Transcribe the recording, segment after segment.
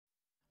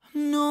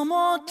No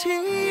more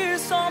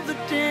tears on the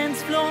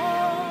dance floor.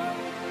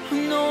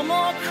 No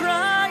more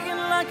crying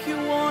like you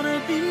wanna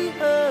be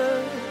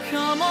heard.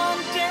 Come on,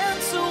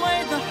 dance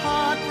away the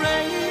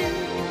heartbreak.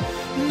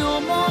 No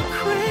more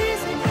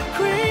crazy,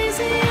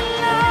 crazy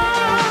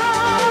love.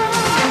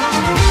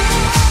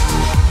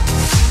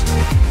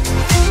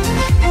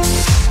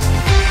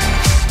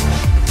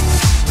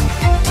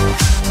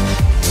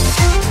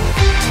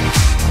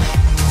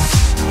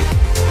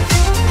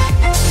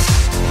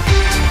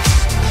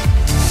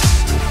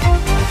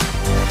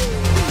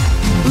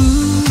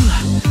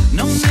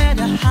 No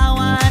matter how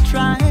I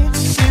try,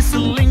 there's a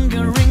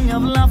lingering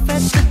of love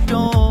at the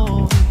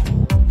door.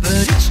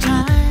 But each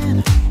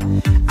time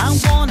I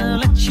wanna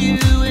let you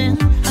in,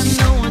 I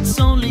know it's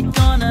only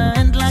gonna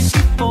end like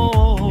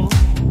before.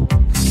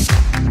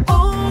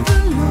 All the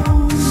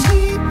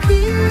lonely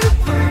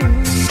people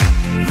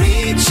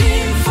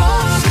reaching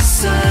for the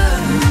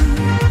sun.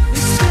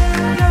 It's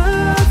their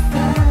love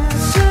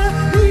faster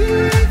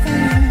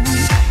leaving.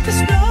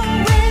 There's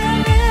nowhere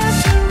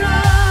left to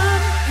run.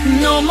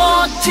 No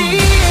more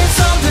tears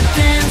on the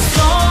dance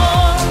floor.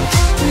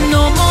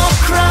 No more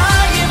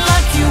crying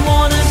like you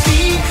wanna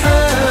be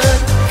heard.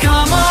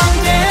 Come on,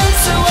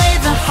 dance away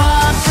the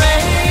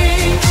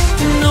heartbreak.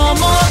 No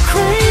more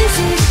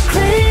crazy,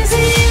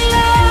 crazy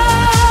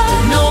love.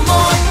 No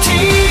more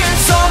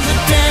tears on the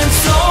dance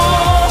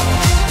floor.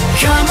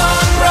 Come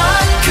on,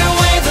 rock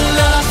away the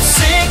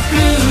lovesick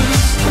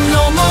blues.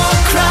 No more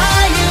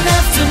crying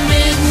after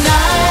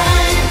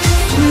midnight.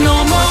 No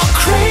more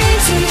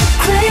crazy,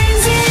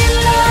 crazy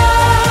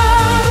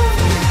love.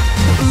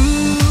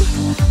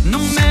 No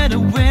matter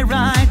where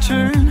I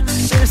turn,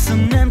 there's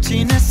an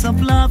emptiness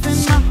of love in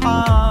my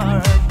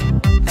heart.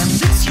 And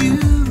it's you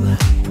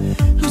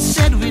who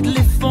said we'd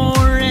live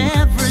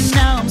forever.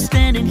 Now I'm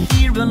standing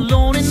here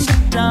alone in the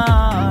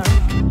dark.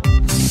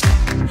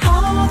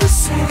 All the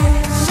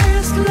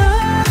saddest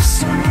love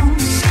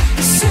songs,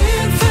 a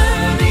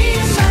symphony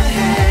in my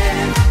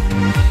head.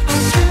 I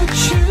could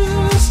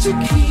choose to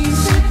keep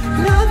it,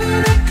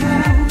 loving it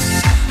close.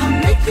 I'll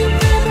make the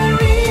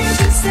memories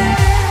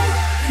instead.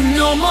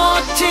 No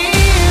more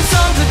tears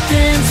on the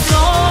dance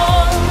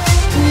floor.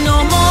 No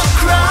more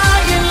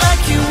crying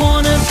like you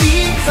wanna be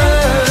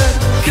heard.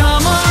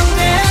 Come on,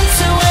 dance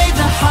away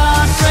the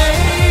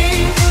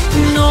heartbreak.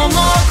 No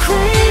more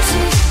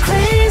crazy,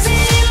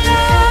 crazy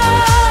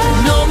love.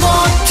 No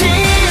more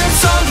tears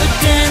on the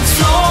dance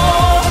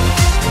floor.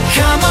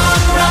 Come on,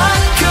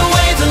 rock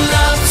away the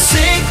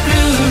lovesick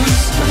blues.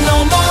 No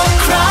more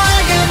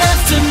crying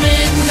after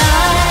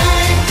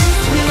midnight.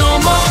 No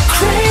more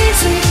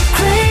crazy,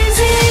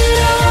 crazy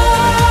love.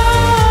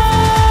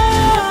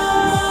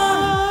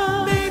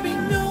 Baby,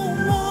 no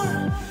more.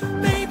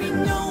 Baby,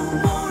 no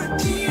more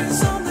tears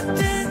on the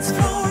dance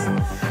floor.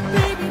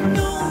 Baby,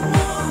 no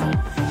more.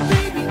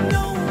 Baby,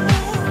 no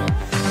more.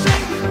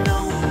 Baby, no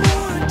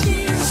more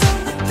tears on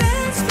the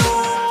dance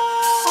floor.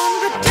 On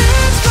the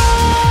dance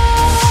floor.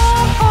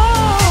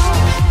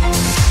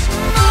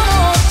 No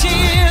more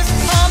tears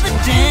on the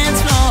dance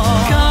floor.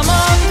 Come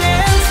on,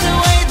 dance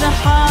away the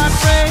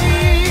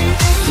heartbreak.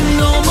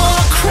 No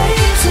more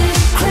crazy,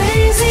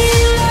 crazy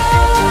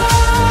love.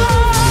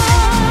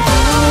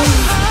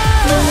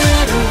 No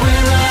matter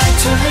where I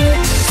turn,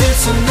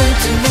 there's an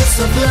emptiness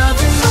of love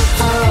in my